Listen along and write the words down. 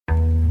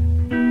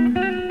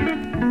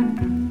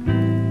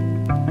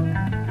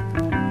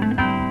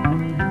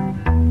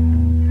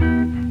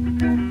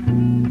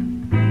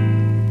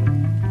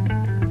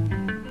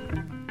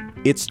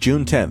It's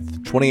June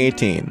 10th,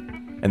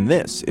 2018, and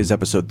this is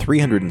episode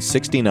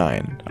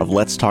 369 of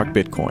Let's Talk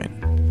Bitcoin.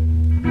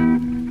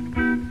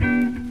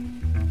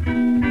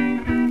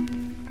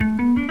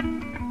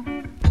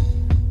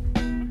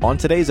 On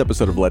today's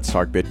episode of Let's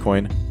Talk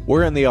Bitcoin,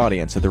 we're in the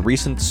audience at the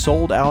recent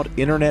sold-out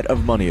Internet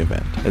of Money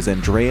event as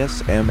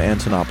Andreas M.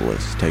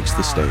 Antonopoulos takes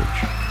the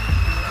stage.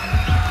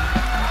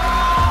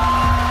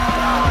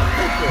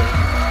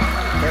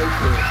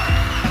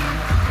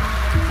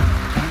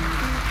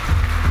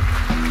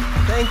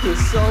 Thank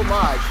you so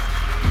much.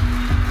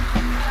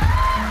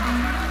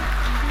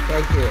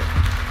 Thank you.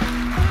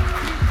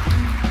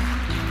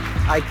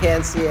 I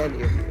can't see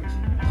any of you.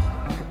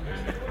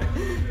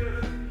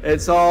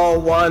 It's all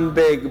one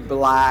big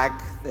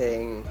black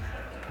thing.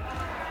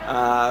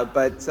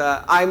 But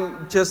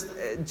I'm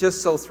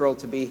just so thrilled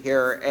to be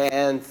here.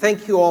 And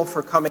thank you all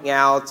for coming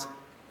out.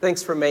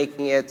 Thanks for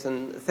making it.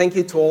 And thank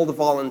you to all the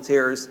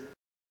volunteers.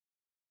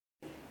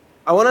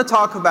 I want to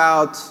talk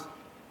about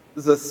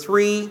the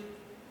three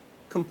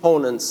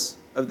components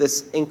of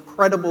this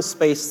incredible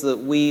space that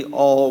we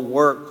all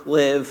work,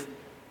 live,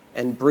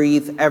 and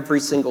breathe every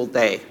single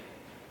day.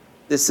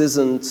 This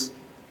isn't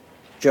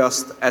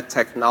just a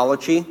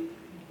technology.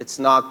 It's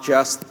not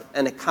just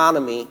an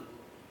economy.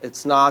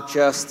 It's not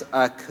just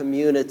a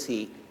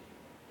community.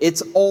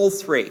 It's all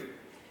three.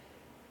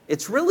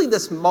 It's really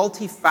this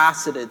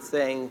multifaceted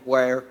thing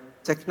where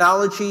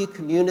technology,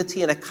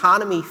 community, and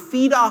economy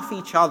feed off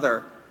each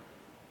other.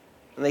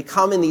 And they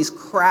come in these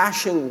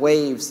crashing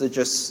waves that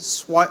just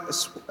sweep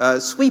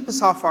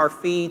us off our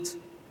feet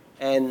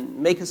and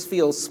make us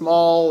feel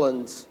small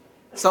and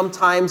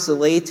sometimes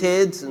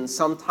elated and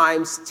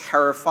sometimes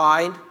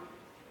terrified.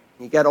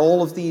 You get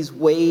all of these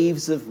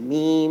waves of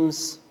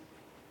memes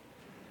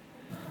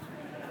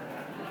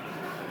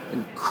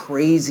and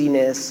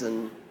craziness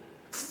and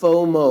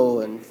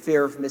FOMO and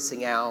fear of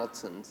missing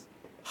out and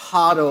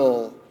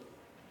HODL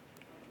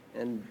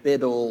and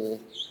BIDL.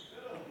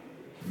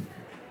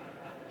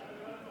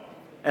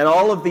 And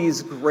all of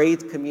these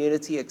great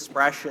community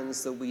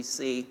expressions that we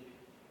see.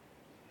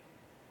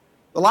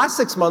 The last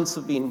 6 months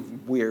have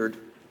been weird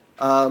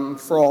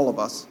for all of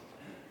us.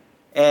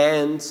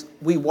 And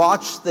we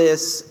watched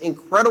this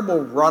incredible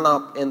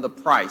run-up in the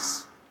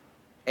price.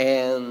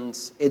 And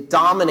it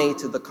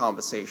dominated the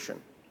conversation.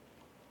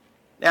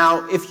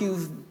 Now, if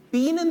you've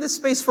been in this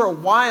space for a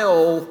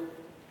while,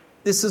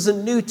 this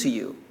isn't new to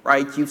you,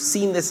 right? You've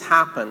seen this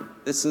happen.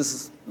 This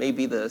is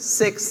maybe the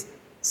 6th,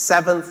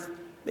 7th,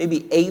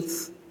 maybe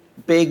 8th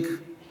big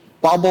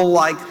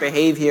bubble-like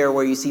behavior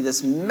where you see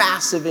this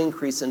massive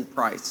increase in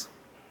price.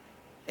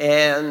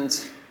 And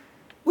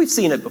we've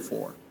seen it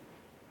before.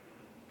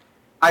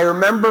 I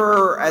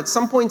remember at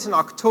some point in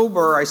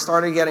October, I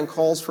started getting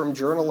calls from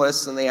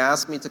journalists and they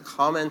asked me to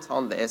comment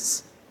on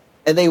this.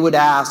 And they would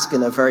ask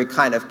in a very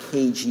kind of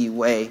cagey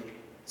way,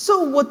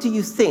 so what do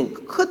you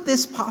think? Could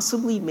this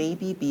possibly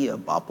maybe be a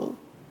bubble?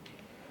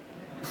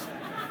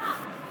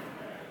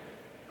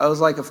 I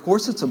was like, of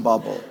course it's a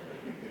bubble.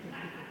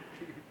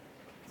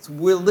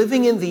 We're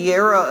living in the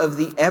era of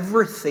the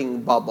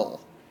everything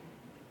bubble.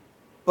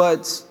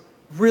 But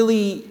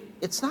really,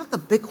 it's not the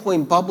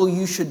Bitcoin bubble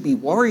you should be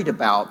worried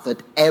about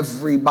that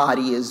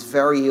everybody is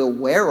very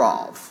aware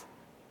of.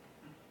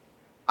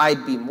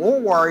 I'd be more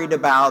worried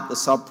about the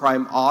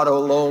subprime auto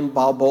loan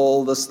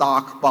bubble, the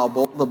stock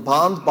bubble, the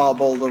bond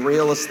bubble, the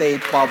real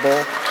estate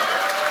bubble,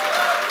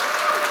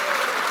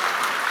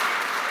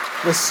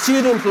 the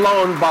student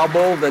loan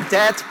bubble, the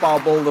debt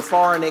bubble, the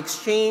foreign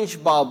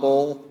exchange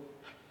bubble,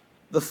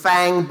 the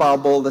FANG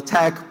bubble, the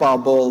tech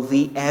bubble,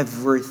 the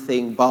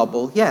everything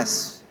bubble.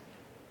 Yes,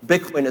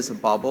 Bitcoin is a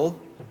bubble,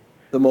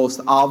 the most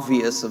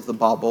obvious of the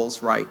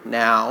bubbles right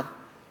now.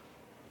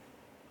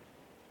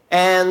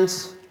 And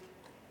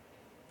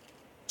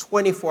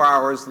 24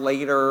 hours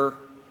later,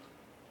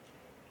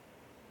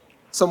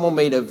 someone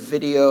made a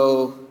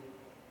video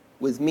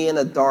with me in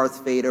a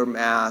Darth Vader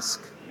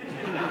mask.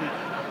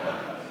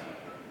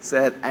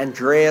 Said,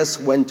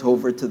 Andreas went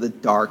over to the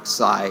dark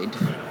side.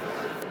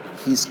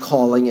 He's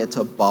calling it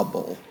a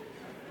bubble.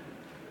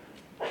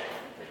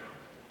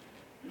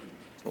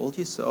 Told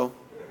you so.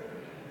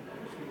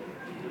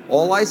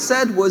 All I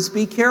said was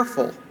be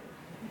careful.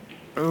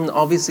 And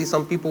obviously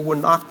some people were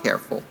not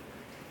careful.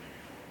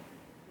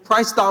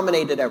 Price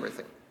dominated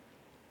everything.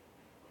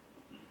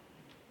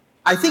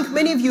 I think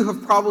many of you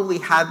have probably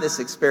had this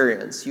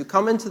experience. You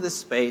come into this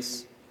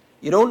space,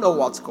 you don't know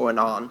what's going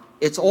on.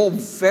 It's all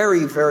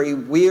very, very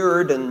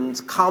weird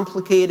and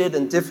complicated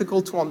and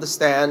difficult to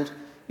understand.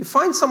 You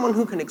find someone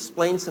who can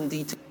explain some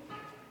detail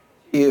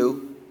to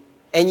you,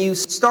 and you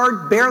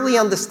start barely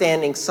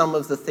understanding some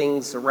of the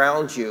things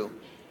around you.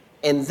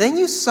 And then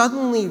you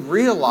suddenly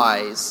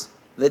realize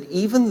that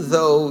even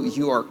though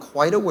you are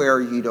quite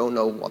aware you don't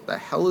know what the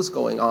hell is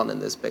going on in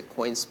this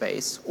Bitcoin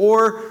space,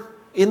 or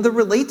in the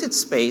related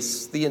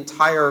space, the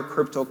entire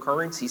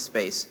cryptocurrency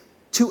space,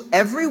 to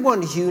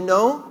everyone you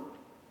know,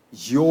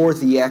 you're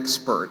the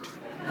expert.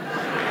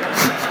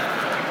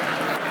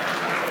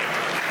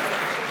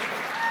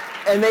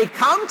 And they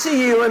come to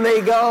you and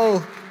they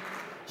go,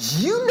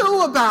 You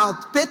know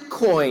about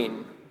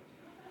Bitcoin.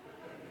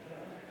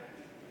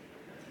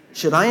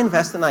 Should I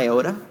invest in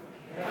IOTA?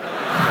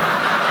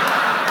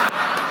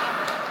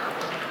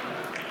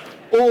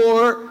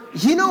 Or,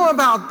 you know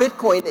about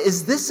Bitcoin,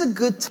 is this a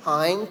good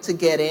time to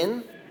get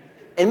in?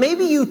 And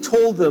maybe you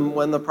told them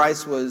when the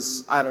price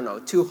was, I don't know,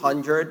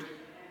 200,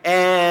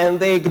 and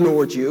they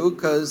ignored you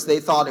because they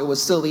thought it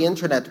was silly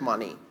internet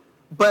money.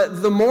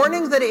 But the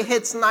morning that it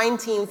hits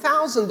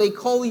 19,000, they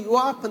call you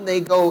up and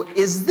they go,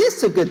 is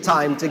this a good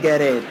time to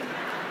get in?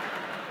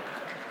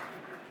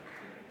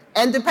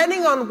 And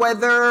depending on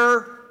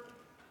whether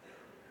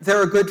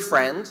they're a good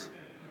friend,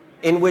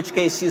 in which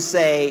case you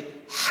say,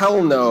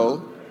 hell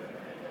no,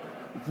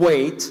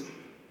 wait,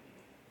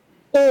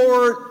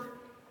 or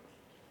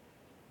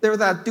they're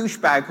that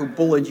douchebag who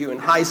bullied you in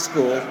high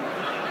school,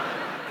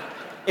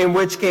 in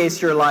which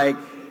case you're like,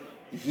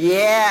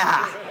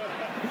 yeah,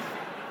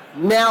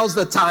 now's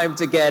the time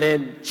to get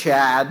in,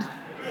 Chad.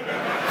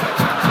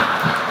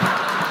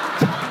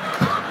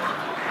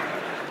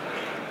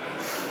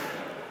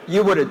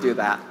 You wouldn't do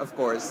that, of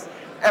course.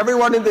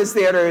 Everyone in this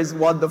theater is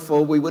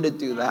wonderful. We wouldn't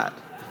do that.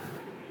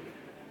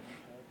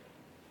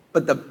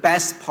 But the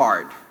best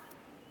part,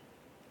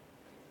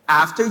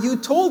 after you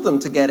told them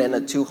to get in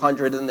at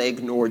 200 and they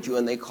ignored you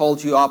and they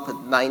called you up at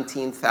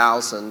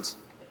 19,000,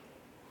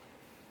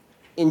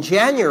 in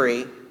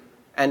January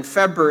and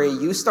February,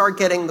 you start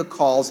getting the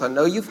calls, I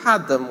know you've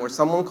had them, where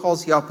someone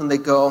calls you up and they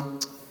go,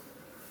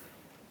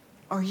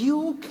 are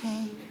you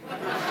okay?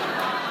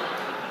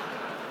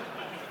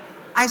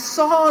 I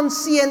saw on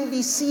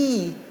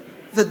CNBC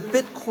that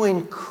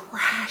Bitcoin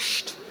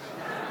crashed.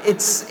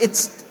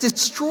 It's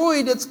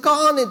destroyed, it's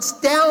gone, it's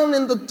down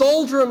in the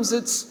doldrums,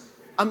 it's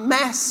a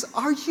mess.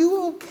 Are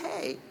you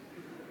okay?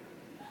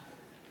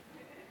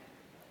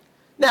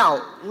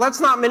 Now, let's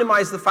not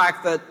minimize the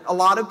fact that a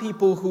lot of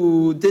people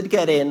who did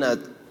get in at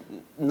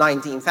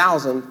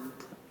 19,000,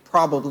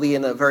 probably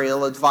in a very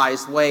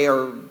ill-advised way,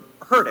 are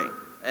hurting.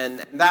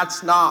 And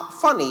that's not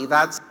funny.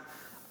 That's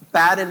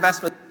bad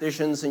investment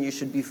decisions, and you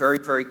should be very,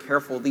 very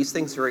careful. These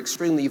things are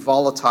extremely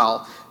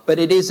volatile, but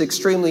it is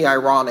extremely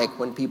ironic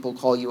when people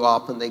call you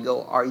up and they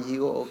go, are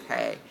you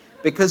okay?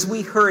 Because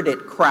we heard it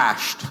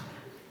crashed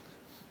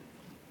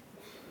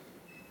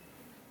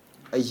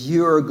a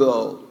year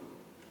ago.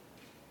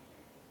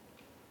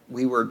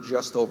 We were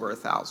just over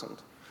 1,000.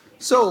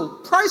 So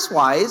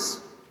price-wise,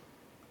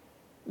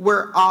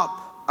 we're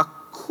up a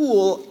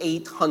cool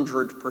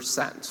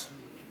 800%.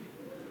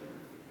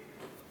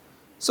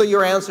 So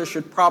your answer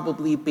should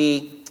probably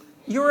be,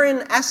 you're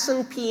in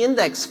S&P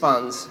index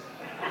funds.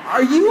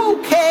 Are you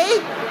okay?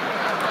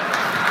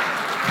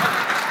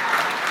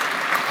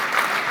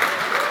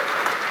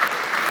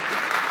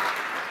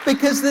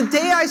 Because the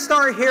day I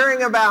start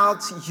hearing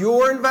about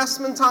your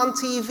investment on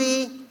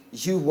TV,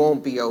 you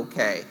won't be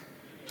okay.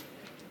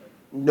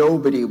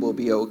 Nobody will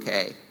be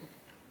okay.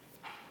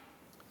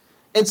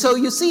 And so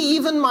you see,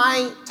 even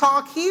my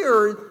talk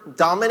here,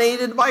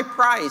 dominated by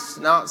price,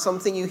 not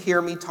something you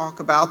hear me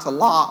talk about a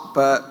lot,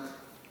 but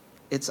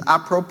it's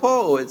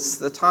apropos, it's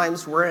the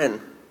times we're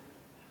in.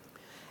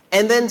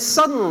 And then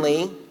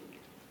suddenly,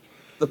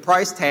 the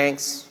price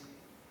tanks,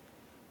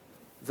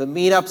 the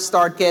meetups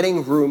start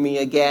getting roomy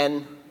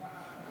again,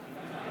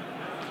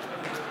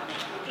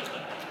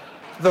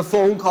 the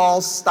phone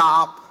calls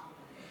stop,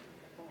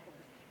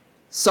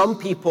 some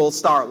people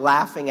start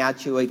laughing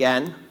at you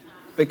again,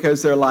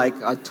 because they're like,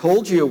 I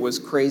told you it was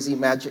crazy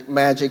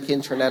magic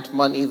internet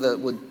money that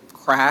would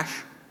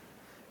crash.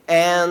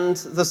 And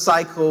the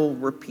cycle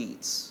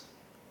repeats.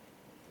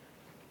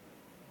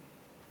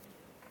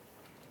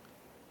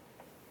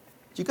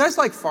 Do you guys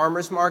like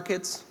farmers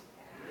markets?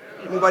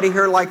 Anybody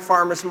here like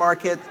farmers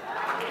market?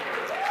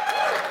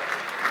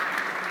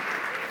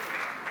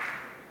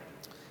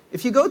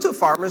 If you go to a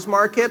farmers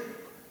market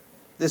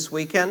this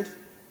weekend,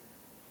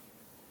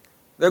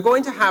 they're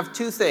going to have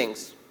two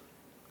things: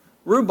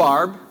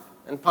 rhubarb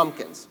and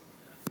pumpkins.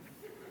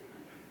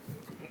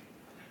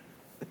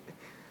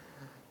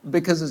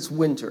 Because it's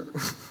winter.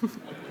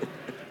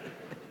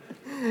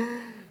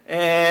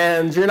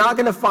 And you're not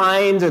going to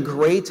find a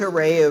great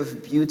array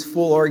of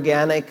beautiful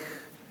organic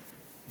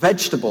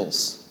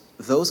vegetables.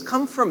 Those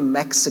come from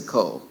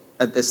Mexico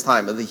at this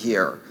time of the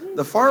year.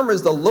 The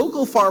farmers, the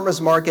local farmers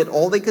market,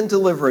 all they can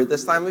deliver at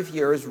this time of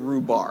year is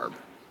rhubarb.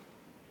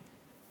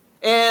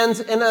 And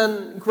in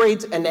a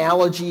great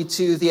analogy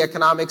to the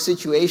economic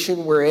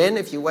situation we're in,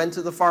 if you went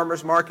to the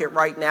farmer's market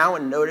right now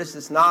and noticed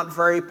it's not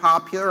very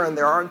popular and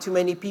there aren't too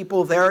many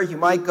people there, you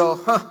might go,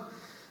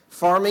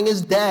 farming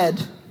is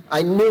dead.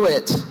 I knew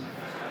it.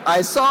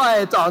 I saw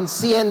it on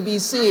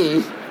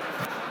CNBC.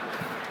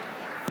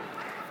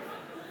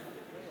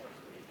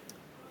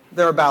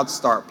 They're about to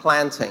start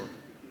planting.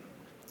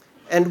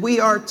 And we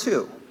are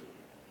too.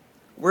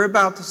 We're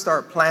about to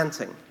start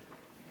planting.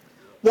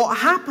 What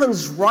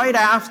happens right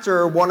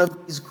after one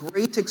of these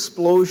great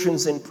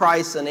explosions in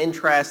price and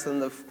interest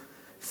and the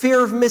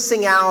fear of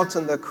missing out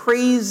and the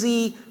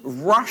crazy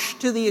rush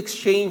to the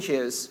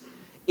exchanges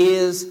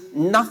is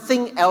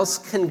nothing else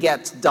can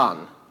get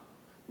done.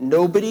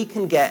 Nobody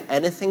can get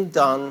anything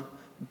done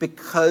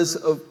because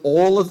of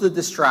all of the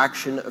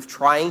distraction of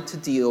trying to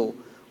deal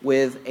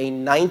with a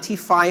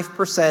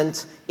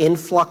 95%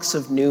 influx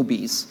of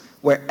newbies,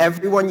 where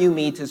everyone you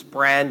meet is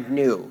brand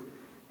new.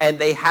 And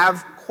they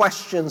have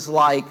questions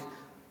like,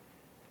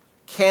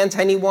 can't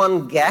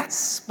anyone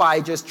guess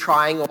by just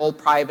trying all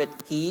private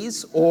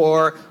keys?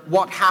 Or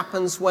what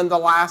happens when the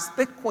last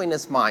Bitcoin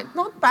is mined?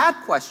 Not bad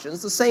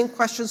questions, the same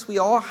questions we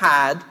all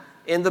had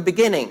in the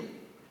beginning.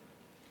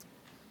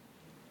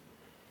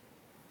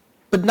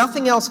 But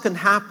nothing else can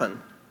happen.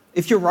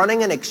 If you're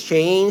running an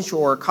exchange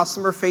or a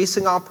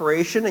customer-facing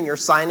operation and you're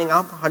signing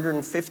up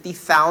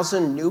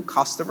 150,000 new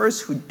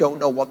customers who don't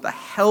know what the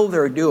hell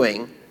they're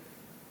doing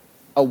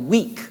a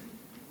week,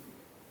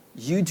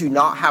 you do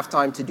not have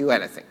time to do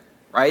anything,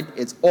 right?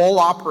 It's all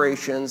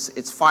operations,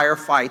 it's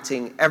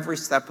firefighting every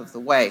step of the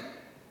way.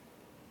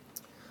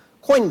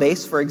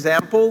 Coinbase, for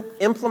example,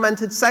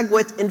 implemented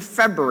SegWit in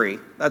February.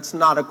 That's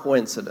not a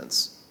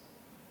coincidence.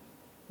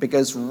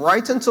 Because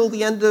right until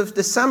the end of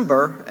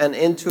December and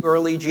into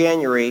early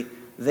January,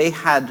 they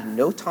had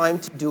no time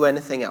to do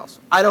anything else.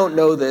 I don't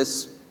know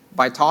this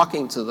by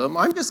talking to them.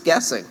 I'm just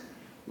guessing.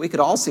 We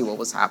could all see what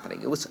was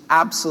happening. It was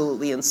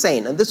absolutely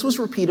insane. And this was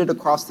repeated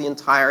across the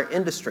entire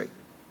industry.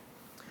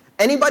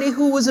 Anybody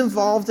who was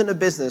involved in a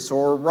business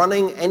or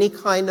running any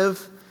kind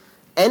of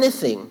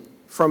anything,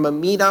 from a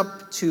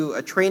meetup to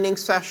a training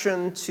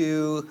session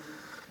to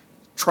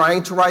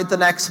trying to write the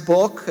next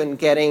book and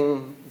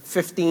getting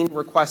 15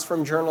 requests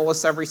from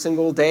journalists every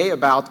single day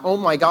about, oh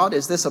my God,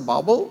 is this a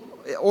bubble?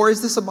 Or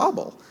is this a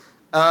bubble?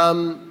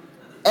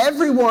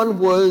 Everyone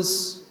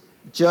was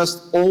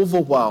just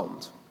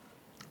overwhelmed.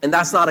 And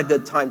that's not a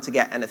good time to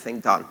get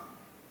anything done.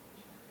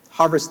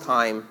 Harvest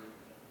time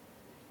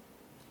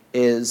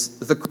is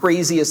the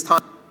craziest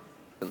time.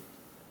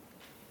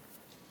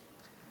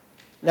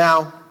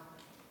 Now,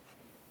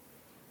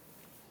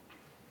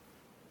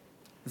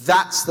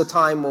 that's the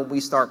time when we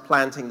start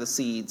planting the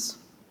seeds.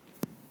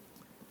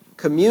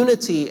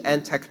 Community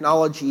and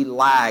technology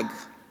lag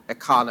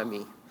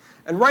economy.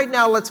 And right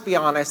now, let's be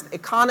honest,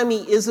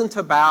 economy isn't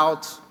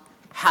about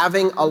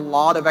having a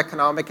lot of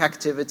economic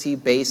activity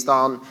based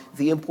on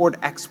the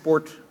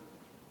import-export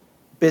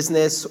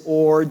business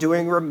or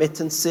doing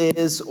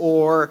remittances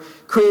or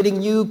creating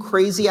new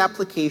crazy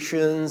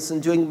applications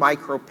and doing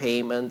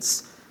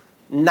micropayments.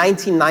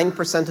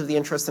 99% of the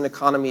interest in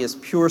economy is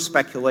pure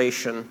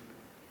speculation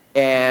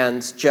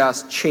and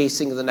just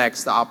chasing the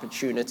next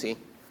opportunity.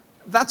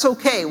 That's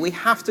okay, we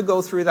have to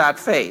go through that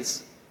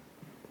phase.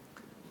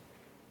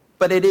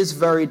 But it is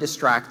very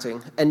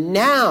distracting. And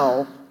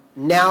now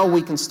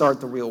we can start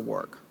the real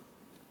work.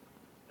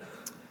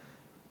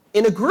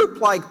 In a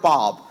group like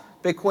Bob,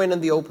 Bitcoin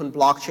and the Open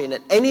Blockchain,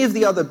 and any of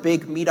the other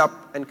big meetup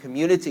and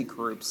community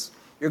groups,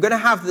 you're going to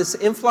have this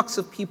influx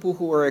of people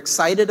who are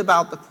excited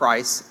about the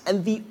price,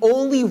 and the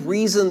only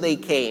reason they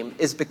came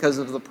is because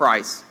of the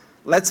price.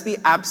 Let's be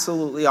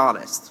absolutely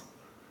honest.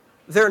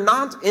 They're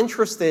not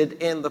interested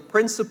in the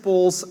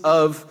principles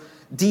of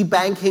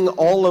debanking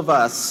all of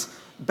us,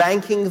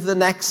 banking the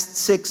next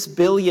 6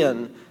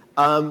 billion,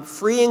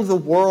 freeing the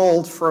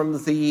world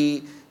from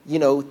the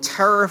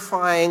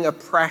terrifying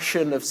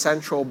oppression of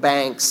central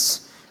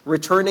banks,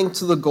 returning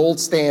to the gold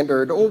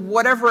standard, or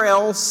whatever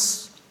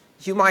else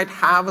you might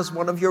have as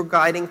one of your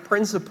guiding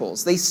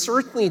principles. They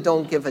certainly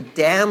don't give a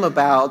damn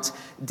about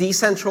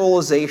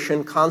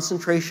decentralization,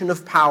 concentration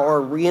of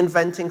power,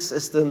 reinventing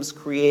systems,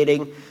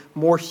 creating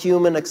more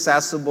human,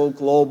 accessible,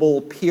 global,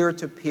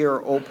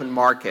 peer-to-peer open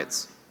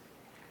markets.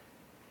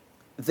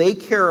 They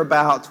care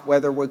about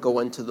whether we're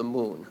going to the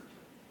moon.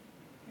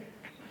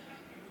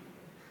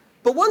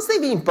 But once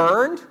they've been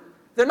burned,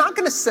 they're not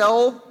going to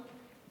sell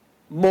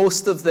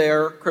most of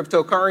their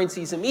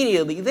cryptocurrencies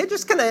immediately. They're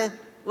just going to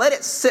let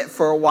it sit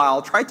for a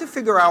while, try to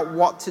figure out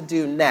what to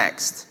do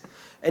next.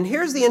 And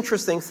here's the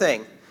interesting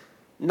thing.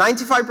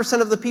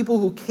 95% of the people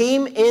who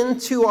came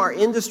into our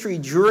industry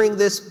during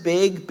this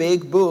big,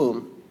 big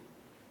boom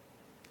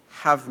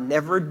have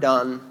never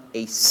done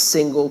a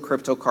single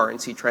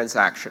cryptocurrency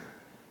transaction.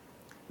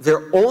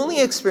 Their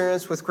only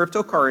experience with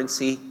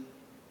cryptocurrency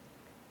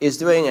is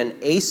doing an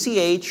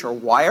ACH or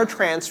wire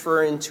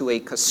transfer into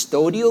a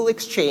custodial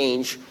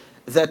exchange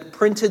that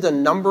printed a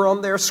number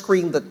on their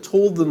screen that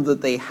told them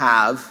that they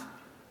have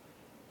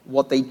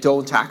what they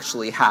don't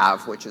actually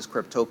have, which is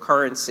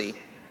cryptocurrency.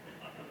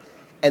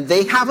 And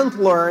they haven't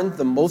learned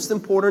the most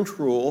important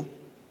rule,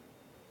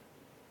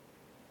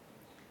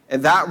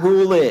 and that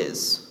rule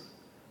is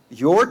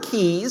your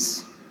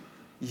keys,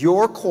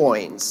 your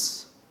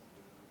coins.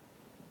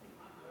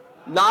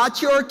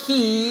 Not your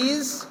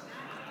keys,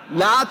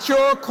 not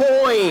your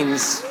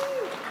coins.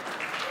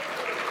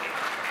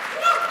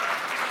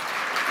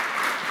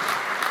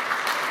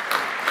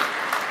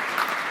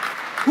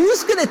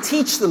 Who's going to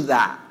teach them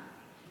that?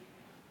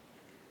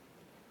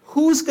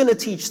 Who's going to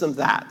teach them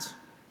that?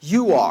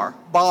 You are.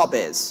 Bob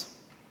is.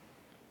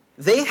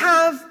 They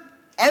have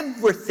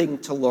everything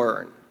to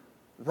learn.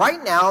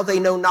 Right now, they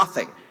know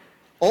nothing.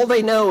 All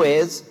they know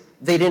is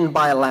they didn't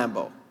buy a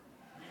Lambo.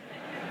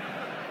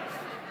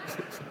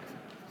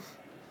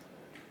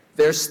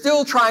 They're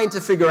still trying to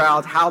figure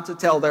out how to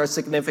tell their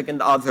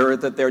significant other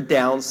that they're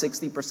down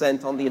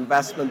 60% on the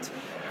investment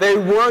they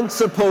weren't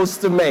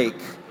supposed to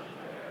make.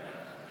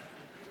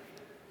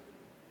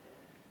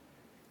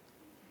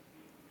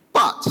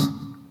 But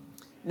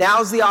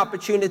now's the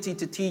opportunity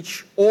to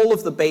teach all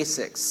of the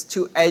basics,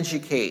 to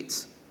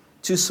educate,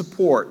 to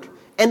support,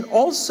 and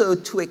also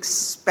to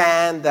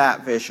expand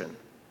that vision.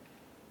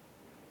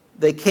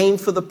 They came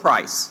for the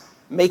price.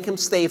 Make them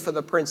stay for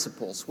the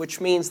principles,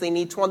 which means they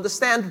need to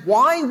understand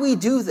why we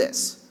do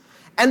this.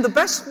 And the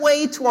best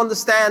way to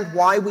understand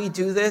why we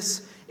do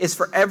this is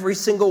for every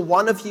single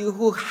one of you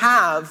who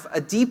have a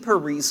deeper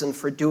reason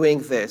for doing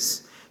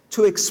this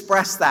to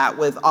express that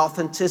with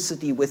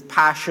authenticity, with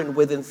passion,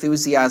 with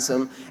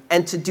enthusiasm,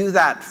 and to do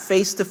that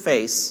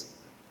face-to-face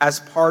as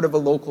part of a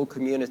local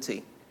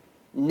community.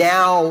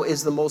 Now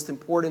is the most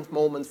important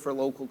moment for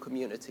local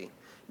community.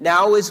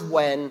 Now is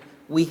when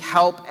we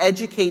help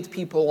educate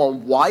people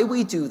on why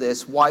we do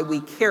this, why we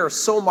care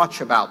so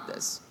much about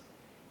this,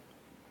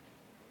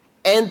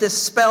 and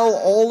dispel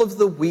all of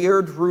the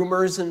weird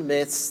rumors and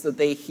myths that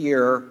they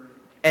hear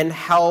and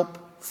help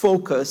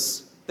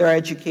focus their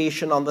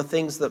education on the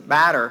things that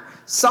matter.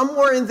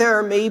 Somewhere in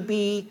there may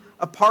be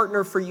a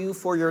partner for you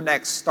for your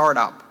next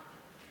startup,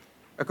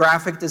 a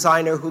graphic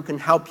designer who can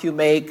help you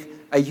make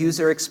a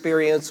user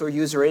experience or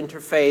user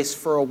interface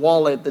for a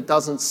wallet that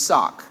doesn't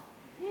suck,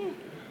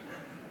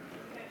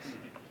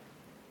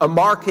 a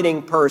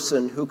marketing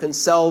person who can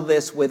sell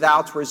this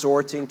without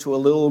resorting to a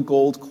little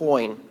gold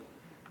coin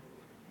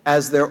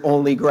as their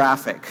only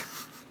graphic.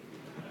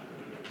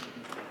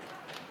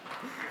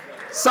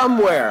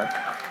 Somewhere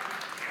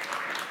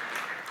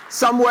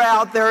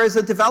out there is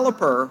a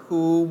developer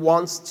who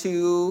wants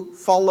to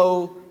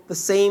follow the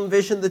same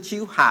vision that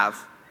you have.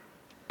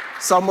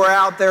 Somewhere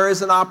out there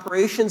is an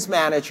operations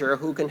manager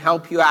who can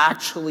help you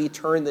actually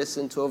turn this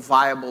into a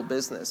viable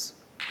business.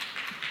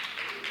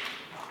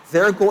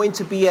 They're going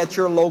to be at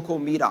your local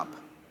meetup.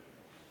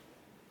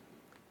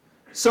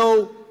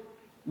 So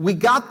we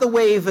got the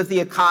wave of the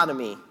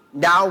economy.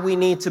 Now we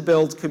need to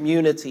build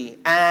community.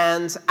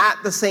 And at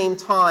the same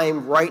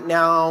time, right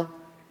now,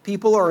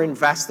 people are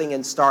investing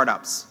in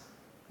startups.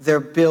 They're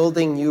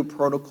building new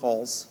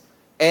protocols.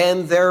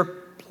 And they're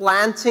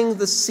planting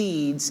the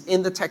seeds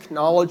in the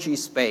technology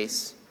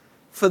space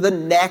for the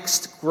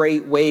next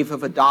great wave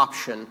of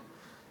adoption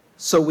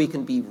so we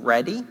can be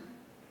ready,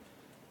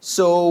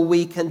 so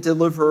we can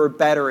deliver a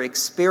better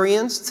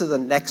experience to the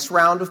next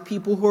round of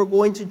people who are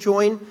going to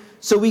join,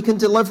 so we can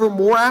deliver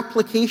more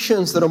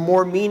applications that are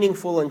more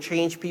meaningful and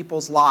change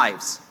people's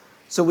lives,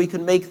 so we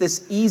can make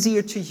this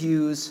easier to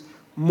use,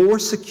 more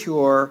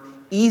secure,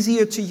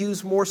 easier to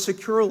use more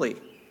securely.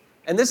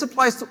 And this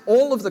applies to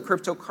all of the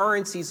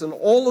cryptocurrencies and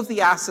all of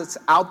the assets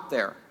out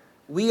there.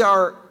 We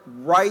are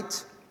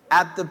right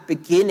at the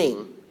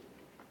beginning.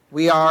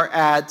 We are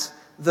at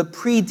the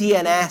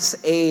pre-DNS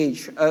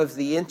age of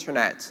the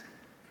internet.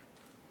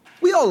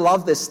 We all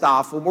love this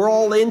stuff, and we're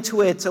all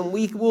into it, and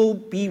we will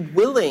be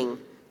willing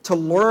to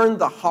learn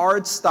the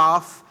hard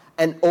stuff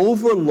and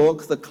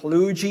overlook the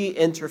kludgy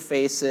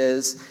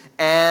interfaces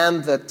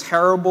and the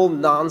terrible,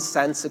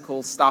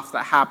 nonsensical stuff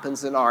that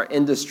happens in our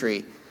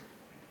industry.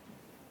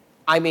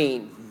 I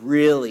mean,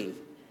 really,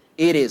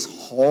 it is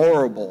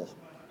horrible,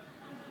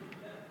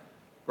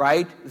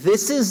 right?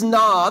 This is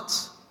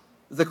not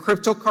the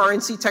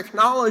cryptocurrency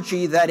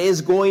technology that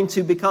is going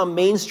to become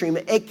mainstream.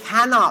 It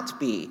cannot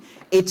be.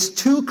 It's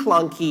too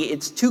clunky,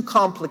 it's too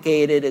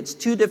complicated, it's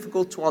too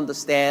difficult to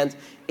understand,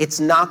 it's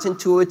not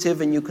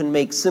intuitive, and you can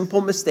make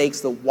simple mistakes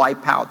that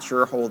wipe out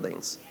your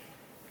holdings.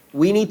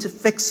 We need to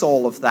fix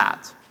all of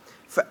that.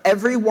 For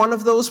every one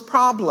of those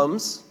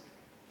problems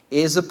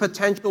is a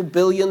potential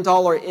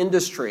billion-dollar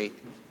industry.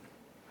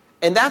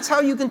 And that's how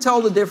you can tell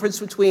the difference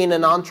between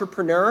an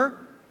entrepreneur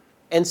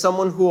and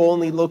someone who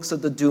only looks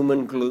at the doom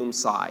and gloom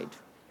side.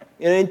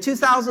 And in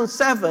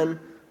 2007,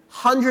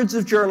 hundreds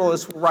of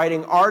journalists were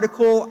writing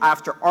article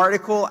after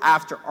article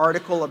after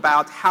article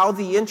about how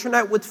the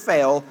internet would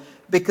fail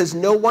because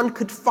no one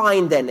could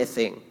find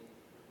anything.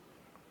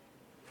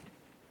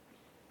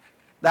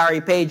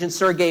 Larry Page and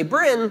Sergey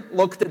Brin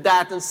looked at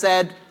that and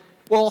said,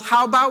 well,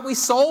 how about we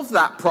solve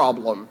that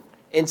problem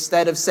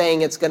instead of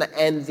saying it's going to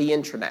end the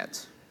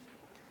internet?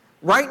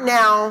 Right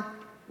now,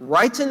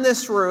 right in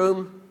this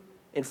room,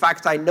 in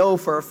fact, I know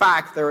for a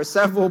fact there are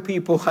several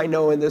people I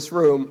know in this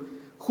room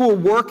who are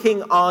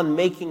working on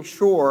making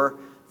sure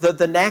that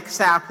the next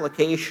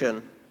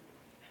application,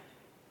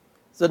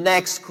 the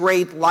next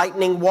great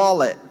Lightning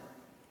wallet,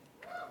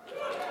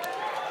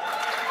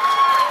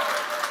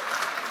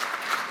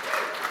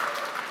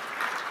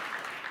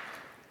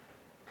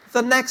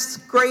 the next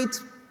great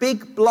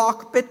big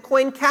block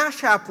Bitcoin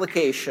Cash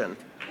application,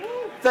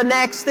 the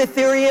next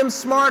Ethereum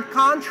smart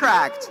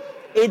contract,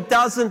 it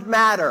doesn't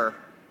matter.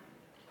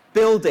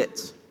 Build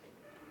it.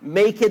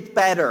 Make it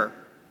better.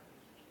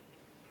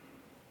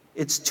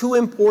 It's too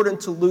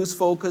important to lose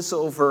focus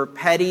over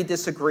petty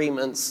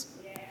disagreements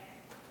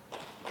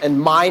and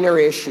minor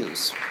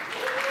issues.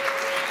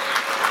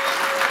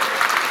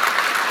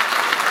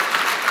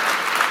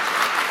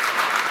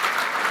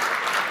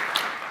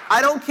 I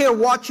don't care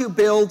what you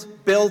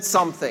build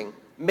something.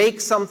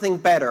 Make something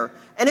better.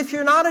 And if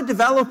you're not a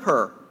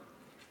developer,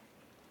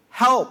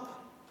 help.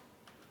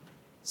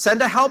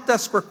 Send a help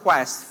desk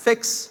request.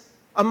 Fix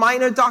a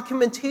minor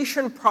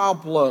documentation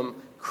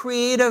problem.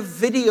 Create a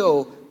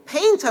video.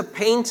 Paint a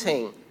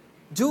painting.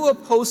 Do a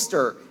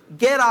poster.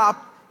 Get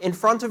up in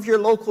front of your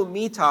local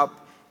meetup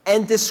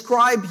and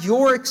describe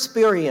your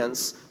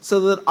experience so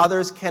that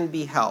others can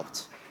be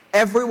helped.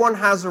 Everyone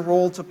has a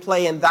role to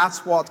play, and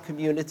that's what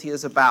community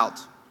is about.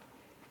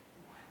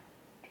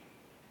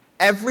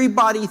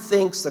 Everybody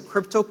thinks the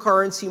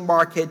cryptocurrency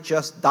market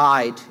just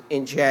died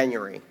in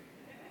January.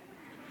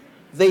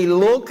 They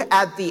look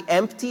at the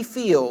empty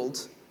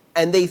field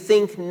and they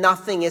think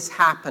nothing is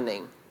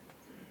happening.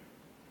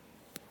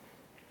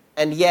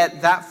 And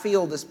yet that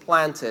field is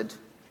planted.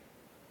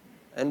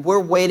 And we're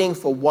waiting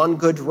for one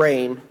good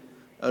rain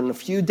and a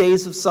few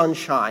days of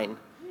sunshine.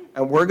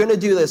 And we're going to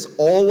do this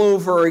all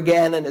over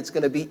again, and it's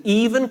going to be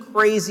even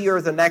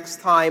crazier the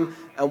next time,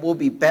 and we'll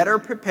be better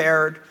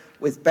prepared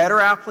with better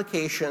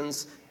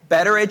applications,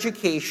 better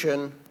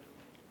education,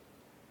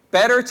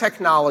 better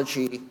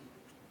technology,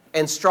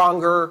 and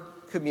stronger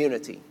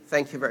community.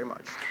 Thank you very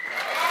much.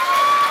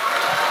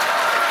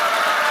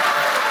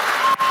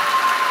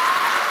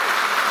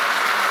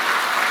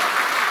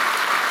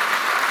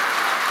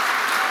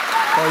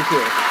 Thank you.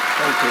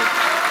 Thank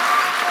you.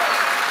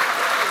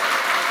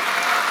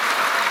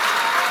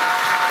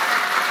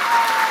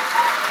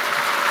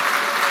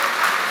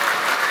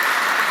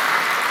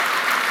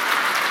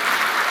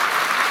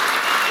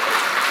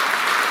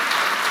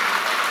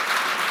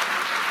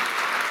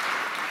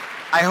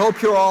 I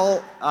hope you're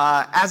all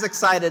as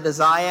excited as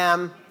I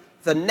am.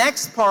 The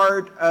next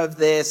part of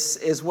this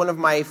is one of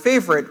my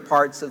favorite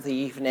parts of the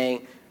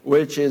evening,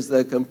 which is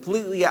the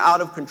completely out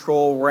of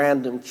control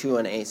random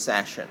Q&A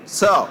session.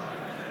 So,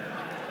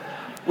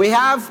 we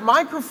have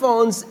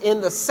microphones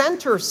in the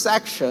center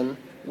section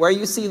where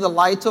you see the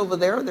light over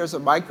there. There's a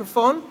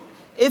microphone.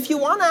 If you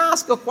want to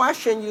ask a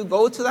question, you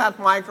go to that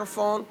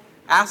microphone,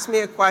 ask me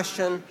a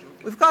question.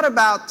 We've got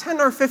about 10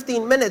 or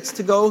 15 minutes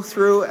to go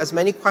through as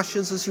many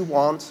questions as you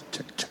want,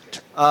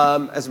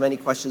 as many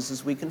questions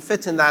as we can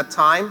fit in that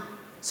time.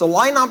 So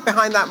line up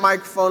behind that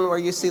microphone where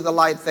you see the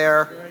light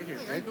there.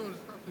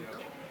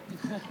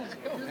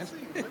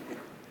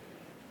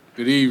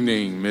 Good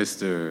evening,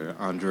 Mr.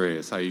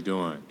 Andreas. How you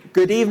doing?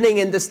 Good evening,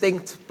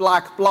 indistinct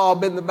black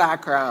blob in the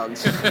background.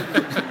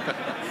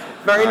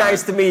 Very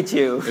nice to meet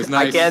you. It's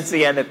nice. I can't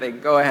see anything.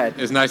 Go ahead.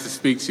 It's nice to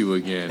speak to you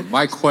again.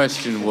 My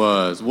question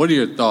was, what are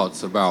your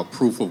thoughts about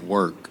proof of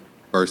work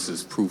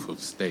versus proof of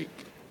stake?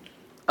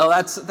 Oh,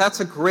 that's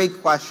a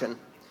great question.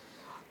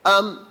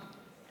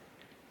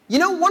 You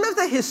know, one of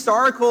the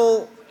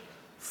historical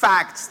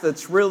facts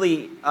that's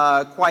really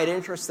quite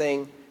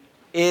interesting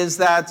is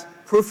that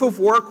proof of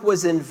work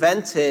was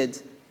invented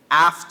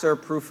after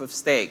proof of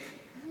stake.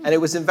 And it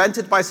was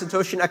invented by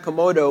Satoshi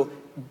Nakamoto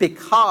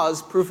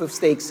because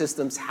proof-of-stake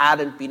systems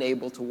hadn't been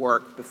able to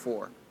work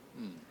before.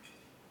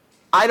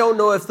 I don't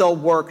know if they'll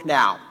work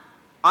now.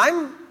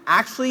 I'm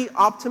actually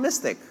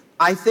optimistic.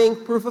 I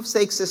think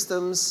proof-of-stake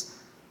systems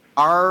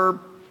are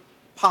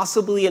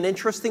possibly an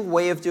interesting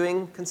way of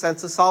doing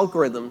consensus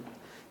algorithm.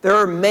 There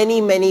are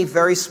many, many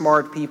very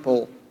smart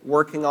people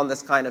working on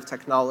this kind of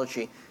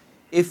technology.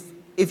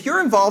 If you're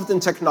involved in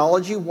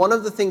technology, one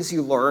of the things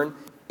you learn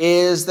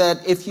is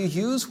that if you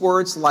use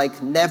words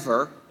like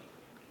never,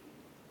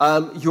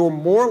 you're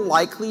more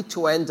likely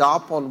to end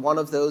up on one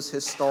of those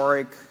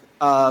historic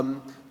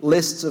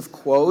lists of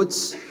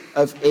quotes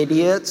of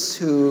idiots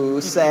who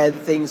said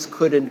things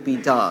couldn't be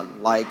done,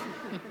 like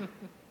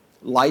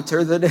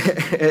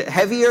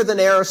heavier than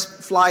air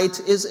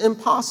flight is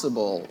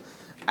impossible.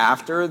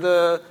 After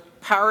the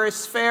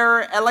Paris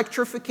Fair,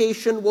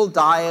 electrification will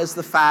die as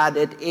the fad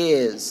it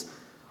is.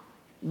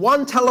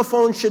 One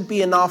telephone should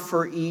be enough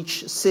for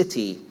each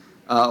city.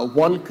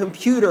 One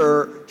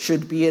computer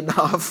should be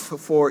enough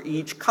for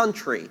each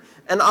country.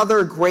 And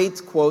other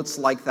great quotes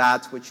like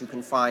that, which you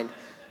can find.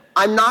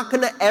 I'm not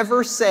going to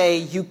ever say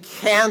you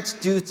can't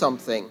do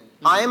something.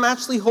 I am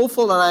actually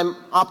hopeful and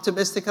I'm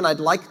optimistic, and I'd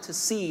like to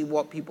see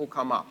what people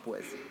come up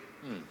with.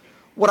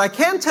 What I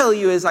can tell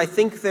you is I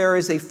think there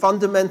is a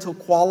fundamental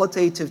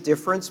qualitative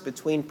difference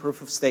between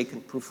proof of stake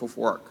and proof of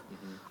work.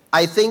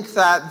 I think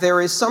that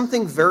there is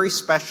something very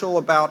special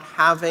about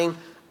having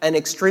an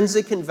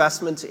extrinsic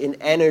investment in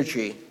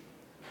energy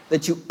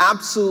that you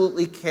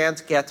absolutely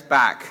can't get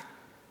back,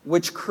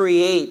 which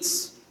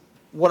creates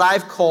what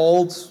I've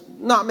called,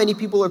 not many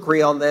people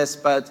agree on this,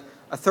 but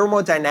a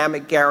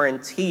thermodynamic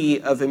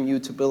guarantee of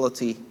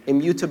immutability.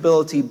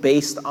 Immutability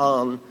based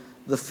on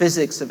the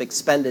physics of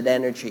expended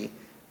energy,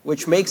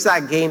 which makes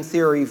that game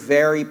theory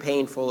very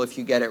painful if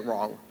you get it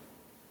wrong.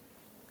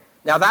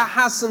 Now that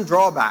has some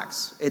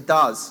drawbacks, it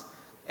does.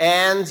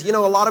 And you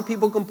know, a lot of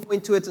people can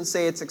point to it and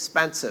say it's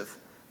expensive.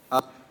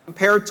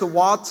 Compared to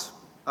what?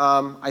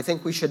 I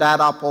think we should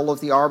add up all of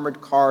the armored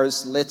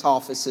cars, lit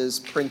offices,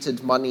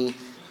 printed money,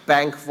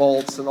 bank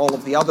vaults, and all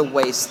of the other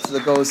waste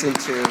that goes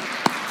into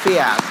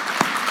fiat.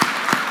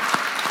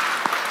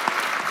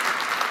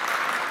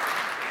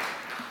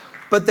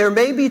 But there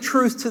may be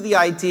truth to the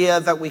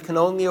idea that we can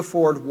only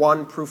afford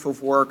one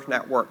proof-of-work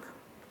network,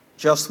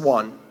 just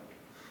one.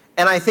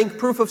 And I think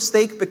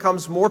proof-of-stake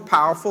becomes more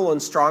powerful and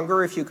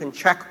stronger if you can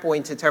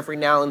checkpoint it every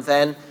now and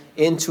then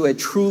into a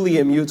truly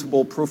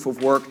immutable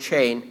proof-of-work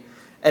chain.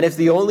 And if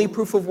the only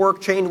proof-of-work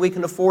chain we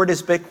can afford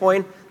is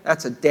Bitcoin,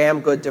 that's a damn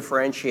good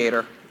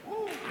differentiator.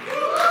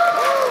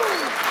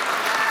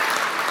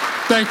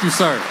 Thank you,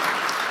 sir.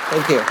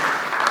 Thank you.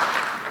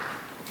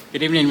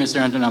 Good evening,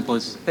 Mr.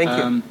 Antonopoulos. Thank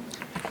you.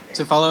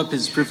 To follow up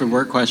his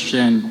proof-of-work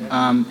question,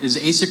 is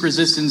ASIC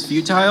resistance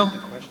futile,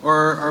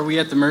 or are we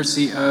at the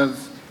mercy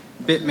of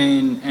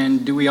Bitmain,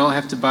 and do we all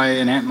have to buy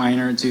an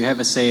Antminer to have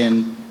a say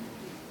in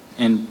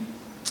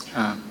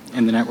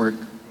the network?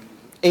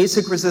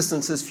 ASIC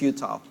resistance is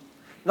futile.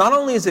 Not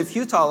only is it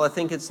futile, I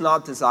think it's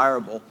not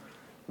desirable.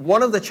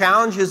 One of the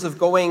challenges of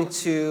going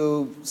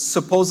to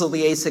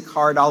supposedly ASIC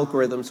hard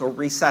algorithms or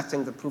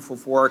resetting the proof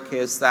of work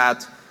is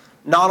that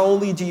not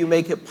only do you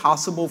make it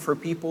possible for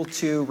people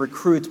to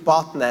recruit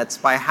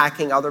botnets by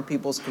hacking other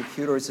people's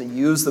computers and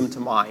use them to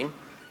mine,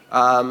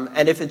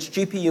 and if it's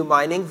GPU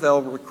mining,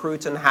 they'll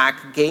recruit and hack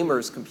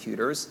gamers'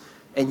 computers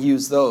and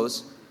use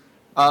those.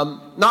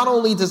 Not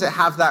only does it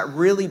have that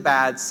really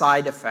bad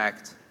side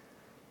effect,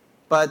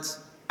 but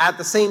at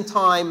the same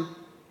time,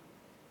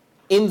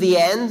 in the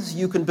end,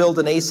 you can build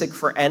an ASIC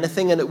for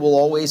anything and it will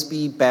always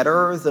be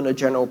better than a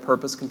general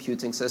purpose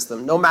computing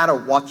system, no matter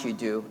what you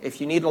do. If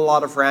you need a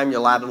lot of RAM,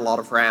 you'll add a lot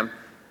of RAM.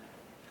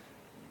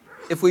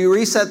 If we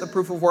reset the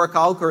proof of work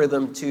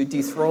algorithm to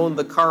dethrone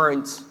the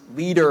current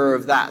leader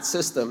of that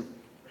system,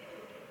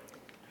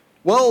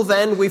 well,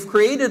 then we've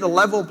created a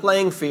level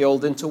playing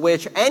field into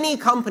which any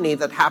company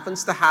that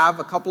happens to have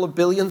a couple of $1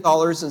 billion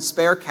in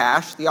spare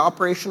cash, the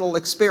operational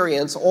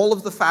experience, all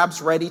of the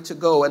fabs ready to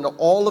go, and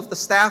all of the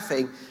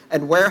staffing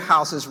and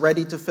warehouses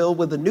ready to fill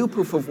with a new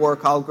proof of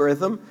work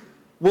algorithm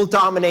will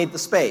dominate the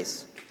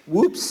space.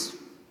 Whoops.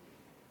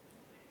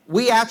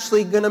 We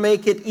actually going to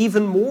make it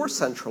even more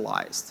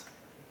centralized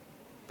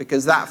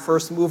because that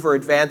first mover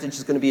advantage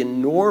is going to be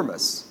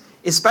enormous,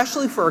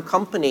 especially for a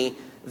company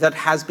that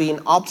has been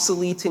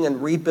obsoleting and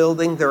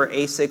rebuilding their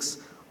ASICs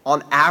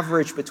on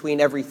average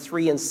between every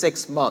 3 and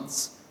 6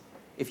 months.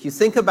 If you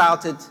think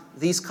about it,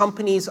 these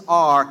companies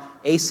are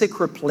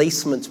ASIC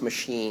replacement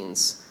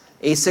machines,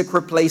 ASIC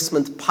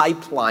replacement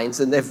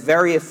pipelines, and they're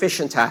very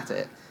efficient at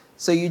it.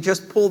 So you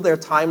just pull their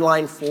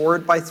timeline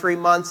forward by 3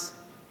 months,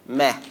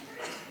 meh.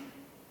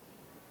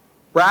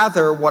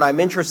 Rather, what I'm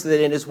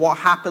interested in is what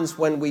happens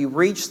when we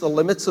reach the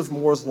limits of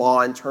Moore's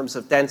law in terms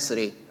of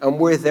density. And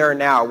we're there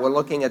now. We're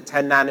looking at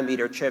 10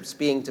 nanometer chips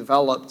being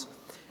developed.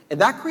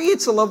 And that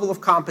creates a level of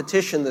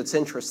competition that's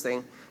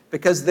interesting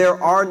because there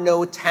are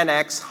no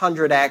 10x,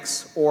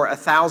 100x, or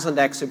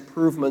 1000x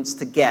improvements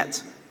to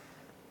get.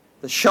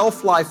 The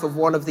shelf life of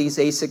one of these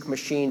ASIC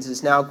machines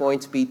is now going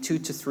to be 2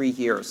 to 3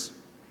 years.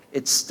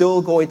 It's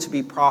still going to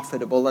be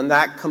profitable, and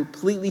that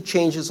completely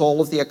changes all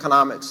of the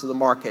economics of the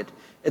market.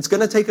 It's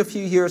going to take a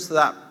few years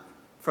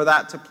for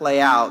that to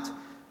play out,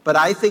 but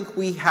I think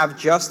we have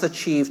just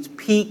achieved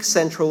peak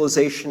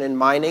centralization in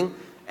mining,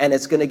 and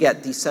it's going to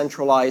get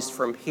decentralized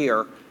from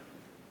here.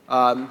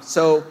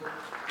 So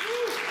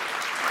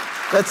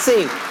let's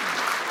see.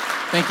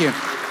 Thank you.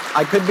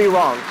 I could be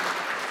wrong.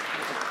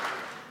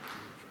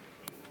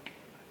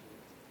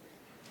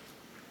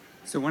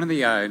 So one of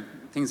the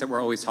things that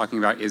we're always talking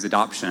about is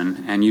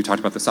adoption, and you talked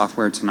about the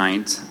software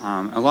tonight.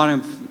 A lot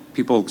of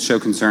people show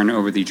concern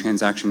over the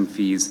transaction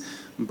fees,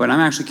 but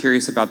I'm actually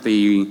curious about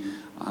the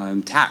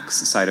tax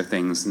side of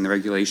things and the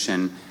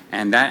regulation,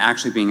 and that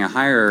actually being a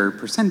higher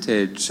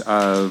percentage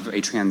of a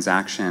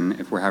transaction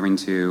if we're having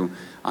to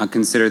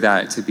consider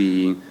that to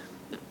be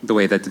the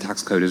way that the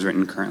tax code is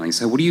written currently.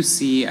 So what do you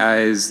see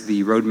as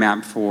the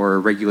roadmap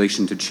for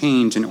regulation to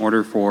change in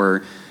order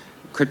for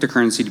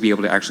cryptocurrency to be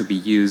able to actually be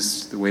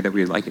used the way that we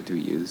would like it to be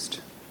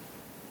used?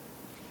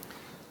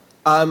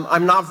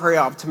 I'm not very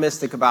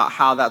optimistic about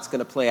how that's going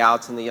to play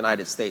out in the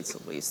United States,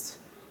 at least.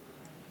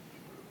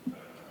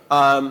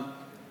 I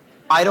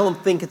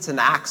don't think it's an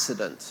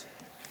accident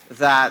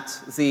that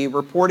the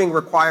reporting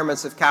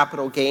requirements of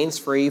capital gains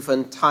for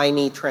even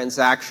tiny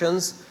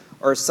transactions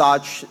are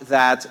such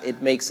that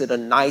it makes it a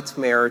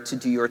nightmare to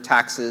do your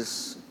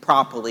taxes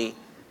properly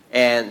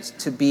and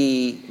to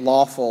be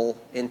lawful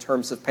in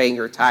terms of paying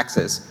your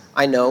taxes.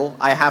 I know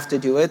I have to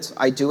do it.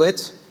 I do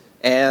it.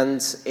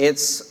 And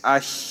it's a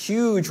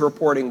huge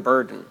reporting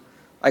burden.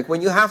 Like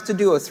when you have to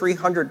do a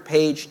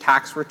 300-page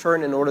tax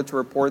return in order to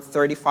report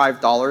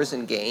 $35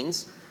 in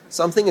gains,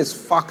 something is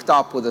fucked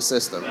up with the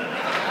system.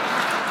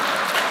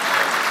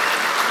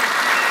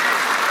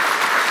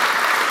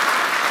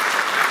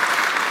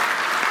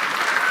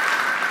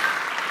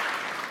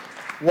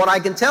 What I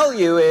can tell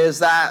you is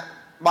that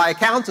my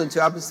accountant, who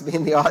happens to be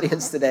in the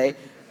audience today,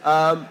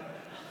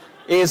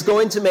 is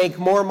going to make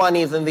more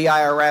money than the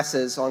IRS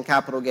is on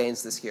capital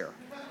gains this year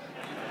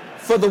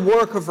for the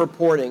work of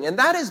reporting. And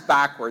that is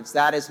backwards.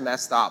 That is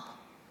messed up.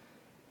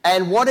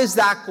 And what is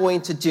that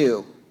going to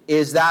do?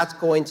 is that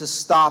going to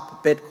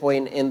stop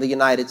Bitcoin in the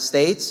United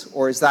States,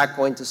 or is that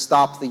going to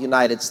stop the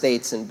United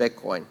States in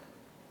Bitcoin?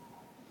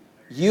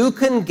 You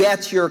can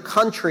get your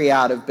country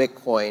out of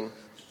Bitcoin,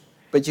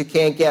 but you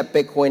can't get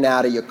Bitcoin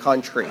out of your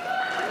country.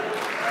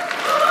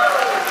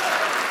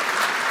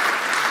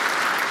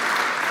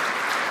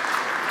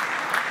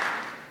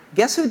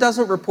 Guess who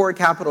doesn't report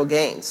capital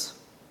gains?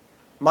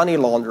 Money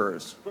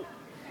launderers.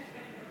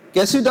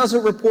 Guess who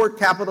doesn't report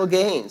capital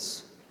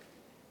gains?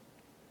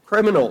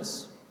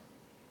 Criminals.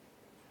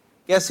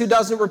 Guess who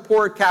doesn't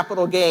report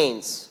capital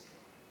gains?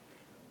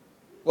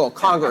 Well,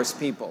 Congress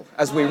people,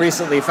 as we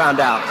recently found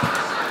out.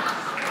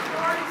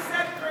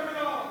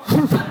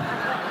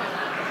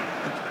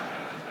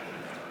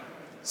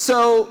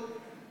 So,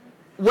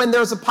 when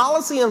there's a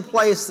policy in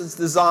place that's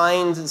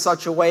designed in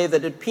such a way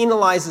that it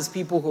penalizes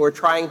people who are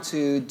trying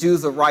to do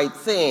the right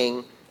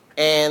thing,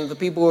 and the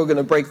people who are going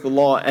to break the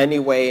law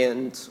anyway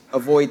and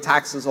avoid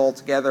taxes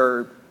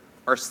altogether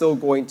are still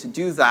going to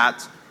do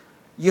that,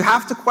 you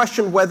have to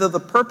question whether the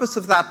purpose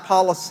of that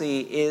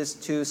policy is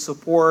to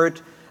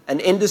support an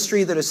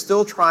industry that is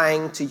still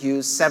trying to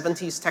use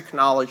 70s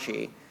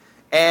technology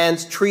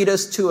and treat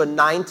us to a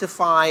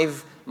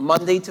 9-to-5,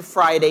 Monday to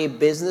Friday,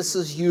 business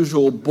as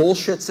usual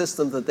bullshit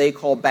system that they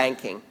call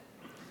banking.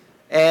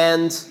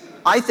 And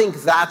I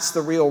think that's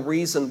the real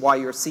reason why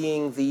you're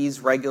seeing these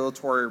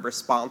regulatory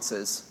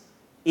responses.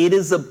 It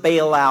is a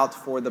bailout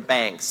for the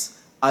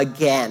banks,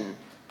 again.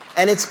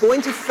 And it's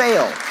going to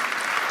fail.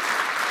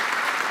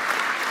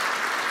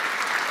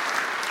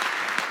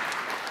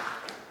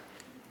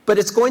 But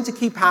it's going to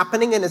keep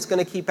happening, and it's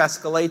going to keep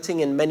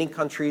escalating in many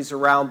countries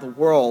around the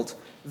world.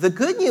 The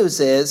good news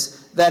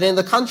is that in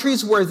the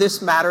countries where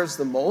this matters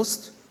the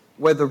most,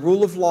 where the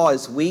rule of law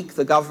is weak,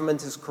 the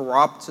government is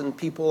corrupt, and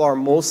people are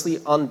mostly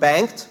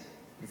unbanked,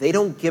 they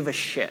don't give a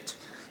shit.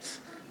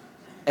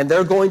 And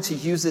they're going to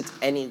use it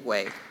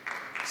anyway.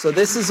 So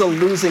this is a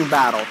losing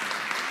battle.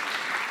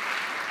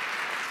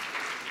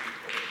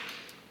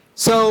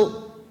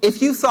 So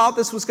if you thought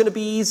this was going to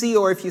be easy,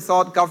 or if you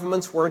thought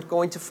governments weren't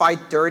going to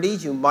fight dirty,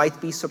 you might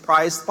be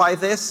surprised by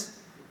this.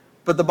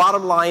 But the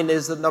bottom line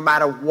is that no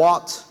matter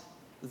what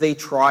they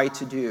try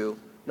to do,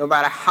 no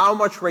matter how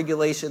much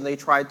regulation they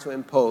try to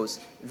impose,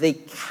 they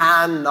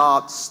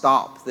cannot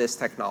stop this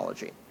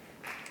technology.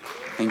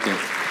 Thank you.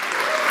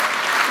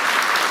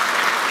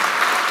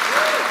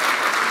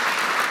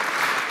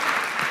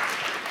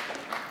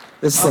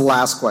 This is the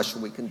last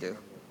question we can do.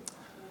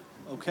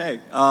 Okay.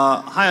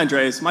 Hi,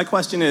 Andreas. My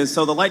question is,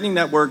 so the Lightning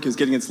Network is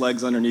getting its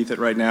legs underneath it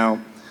right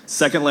now.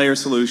 Second layer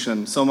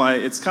solution. So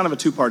it's kind of a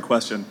two-part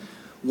question.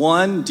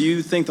 One, do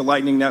you think the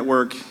Lightning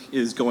Network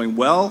is going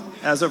well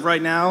as of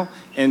right now?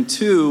 And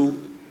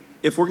two,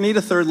 if we're going to need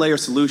a third layer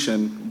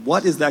solution,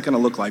 what is that going to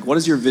look like? What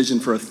is your vision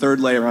for a third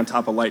layer on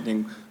top of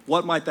Lightning?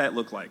 What might that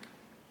look like?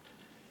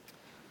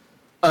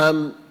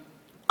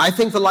 I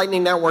think the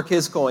Lightning Network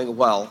is going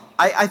well.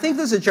 I think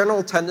there's a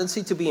general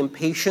tendency to be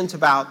impatient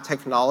about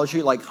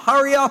technology, like,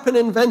 hurry up and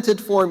invent it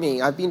for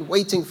me. I've been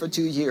waiting for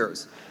 2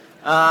 years.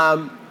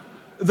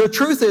 The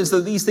truth is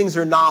that these things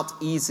are not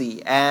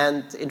easy,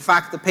 and in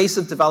fact, the pace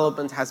of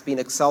development has been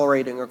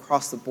accelerating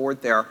across the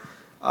board there.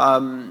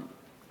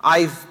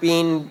 I've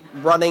been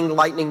running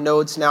Lightning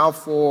nodes now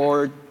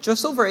for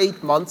just over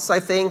 8 months, I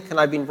think, and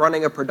I've been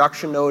running a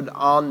production node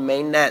on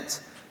mainnet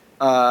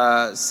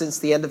since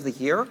the end of the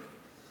year.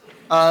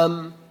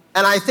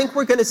 And I think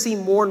we're going to see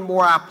more and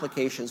more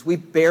applications.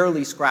 We've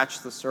barely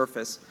scratched the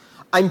surface.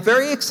 I'm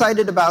very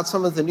excited about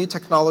some of the new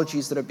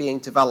technologies that are being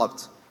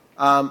developed.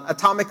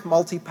 Atomic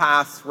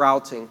multipath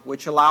routing,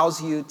 which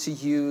allows you to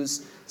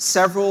use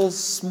several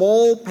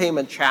small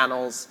payment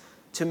channels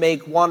to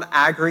make one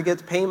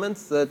aggregate payment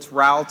that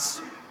routes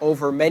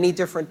over many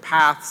different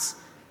paths,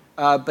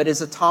 but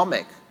is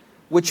atomic,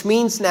 which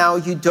means now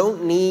you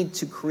don't need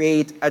to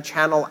create a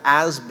channel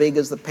as big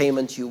as the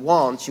payment you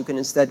want. You can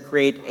instead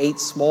create 8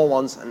 small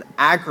ones and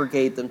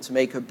aggregate them to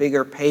make a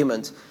bigger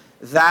payment.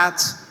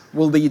 That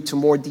will lead to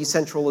more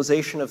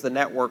decentralization of the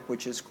network,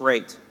 which is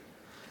great.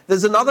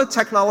 There's another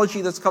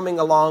technology that's coming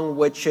along,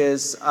 which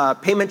is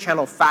payment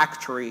channel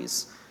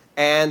factories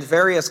and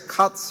various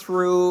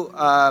cut-through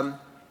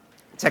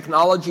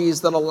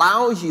technologies that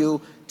allow you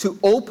to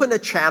open a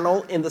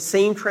channel in the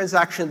same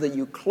transaction that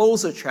you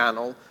close a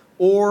channel,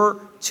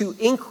 or to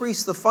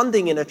increase the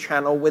funding in a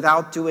channel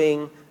without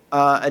doing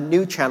a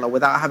new channel,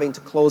 without having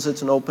to close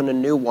it and open a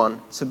new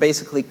one. So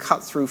basically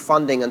cut through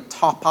funding and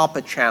top up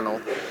a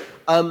channel.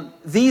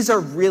 These are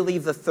really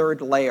the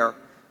third layer.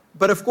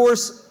 But of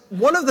course,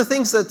 one of the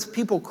things that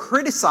people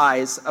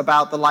criticize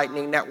about the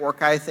Lightning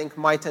Network, I think,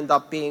 might end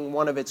up being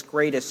one of its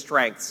greatest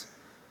strengths.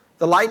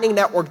 The Lightning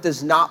Network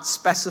does not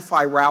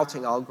specify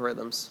routing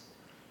algorithms.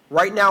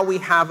 Right now, we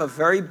have a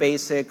very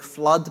basic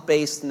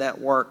flood-based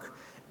network,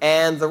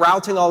 and the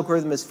routing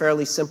algorithm is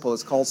fairly simple.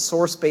 It's called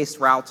source-based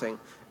routing.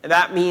 And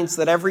that means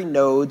that every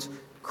node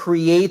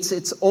creates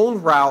its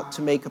own route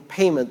to make a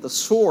payment. The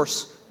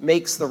source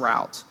makes the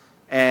route.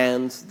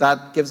 And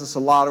that gives us a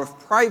lot of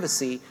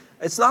privacy.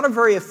 It's not a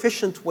very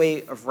efficient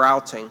way of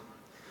routing.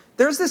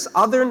 There's this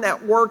other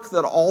network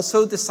that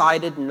also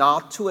decided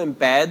not to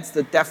embed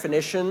the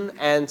definition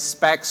and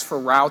specs for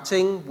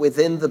routing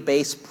within the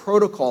base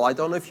protocol. I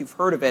don't know if you've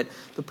heard of it.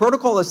 The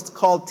protocol is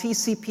called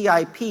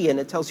TCP/IP, and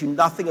it tells you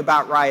nothing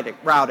about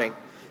routing.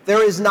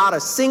 There is not a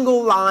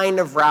single line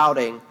of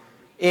routing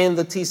in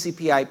the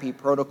TCP/IP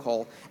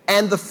protocol.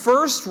 And the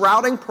first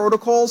routing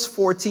protocols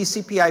for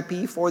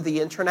TCP/IP for the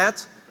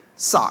internet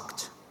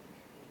sucked.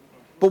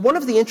 But one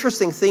of the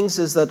interesting things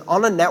is that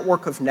on a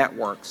network of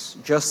networks,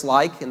 just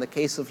like in the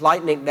case of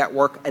Lightning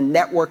Network, a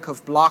network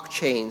of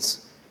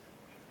blockchains,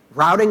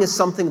 routing is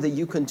something that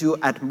you can do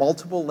at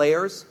multiple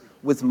layers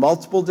with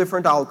multiple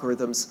different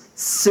algorithms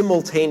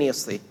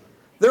simultaneously.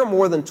 There are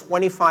more than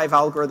 25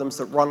 algorithms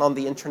that run on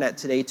the internet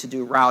today to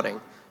do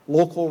routing.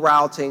 Local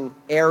routing,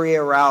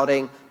 area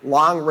routing,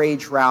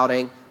 long-range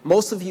routing.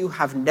 Most of you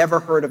have never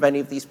heard of any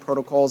of these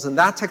protocols, and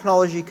that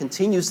technology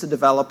continues to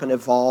develop and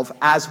evolve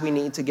as we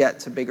need to get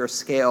to bigger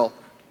scale.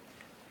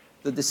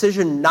 The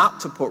decision not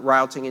to put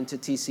routing into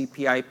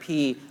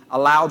TCP/IP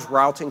allowed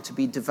routing to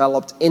be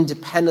developed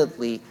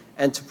independently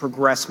and to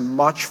progress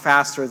much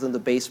faster than the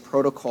base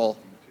protocol.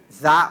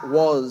 That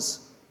was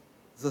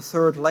the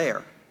third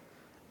layer.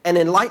 And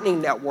in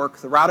Lightning Network,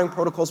 the routing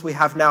protocols we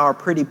have now are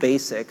pretty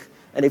basic.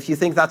 And if you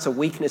think that's a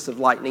weakness of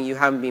Lightning, you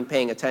haven't been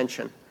paying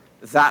attention.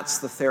 That's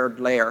the third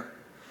layer.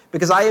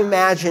 Because I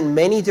imagine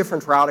many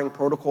different routing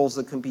protocols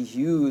that can be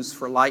used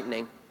for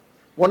Lightning.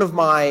 One of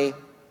my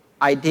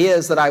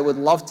ideas that I would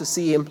love to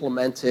see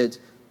implemented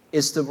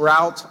is to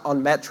route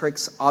on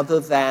metrics other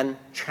than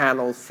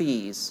channel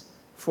fees.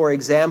 For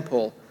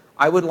example,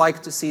 I would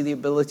like to see the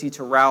ability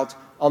to route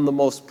on the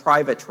most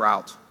private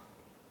route,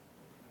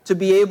 to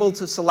be able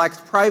to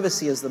select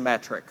privacy as the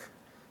metric,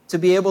 to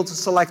be able to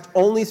select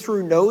only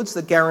through nodes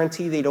that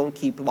guarantee they don't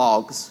keep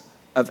logs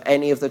of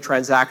any of the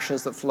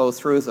transactions that flow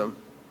through them.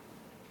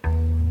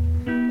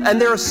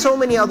 And there are so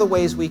many other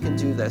ways we can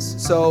do this.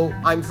 So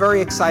I'm very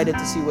excited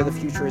to see where the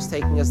future is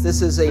taking us.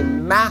 This is a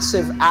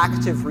massive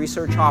active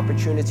research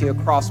opportunity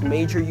across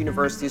major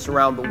universities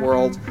around the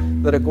world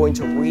that are going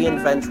to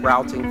reinvent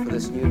routing for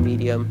this new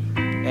medium.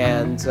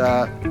 And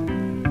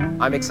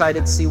I'm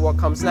excited to see what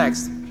comes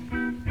next.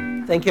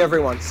 Thank you,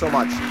 everyone, so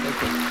much.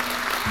 Thank you.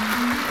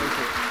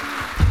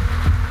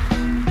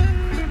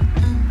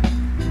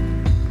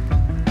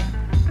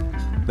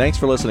 Thanks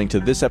for listening to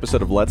this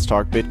episode of Let's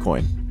Talk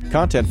Bitcoin.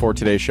 Content for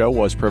today's show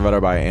was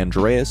provided by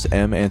Andreas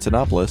M.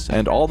 Antonopoulos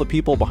and all the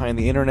people behind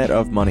the Internet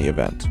of Money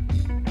event.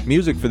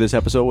 Music for this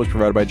episode was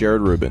provided by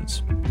Jared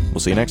Rubens. We'll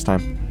see you next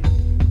time.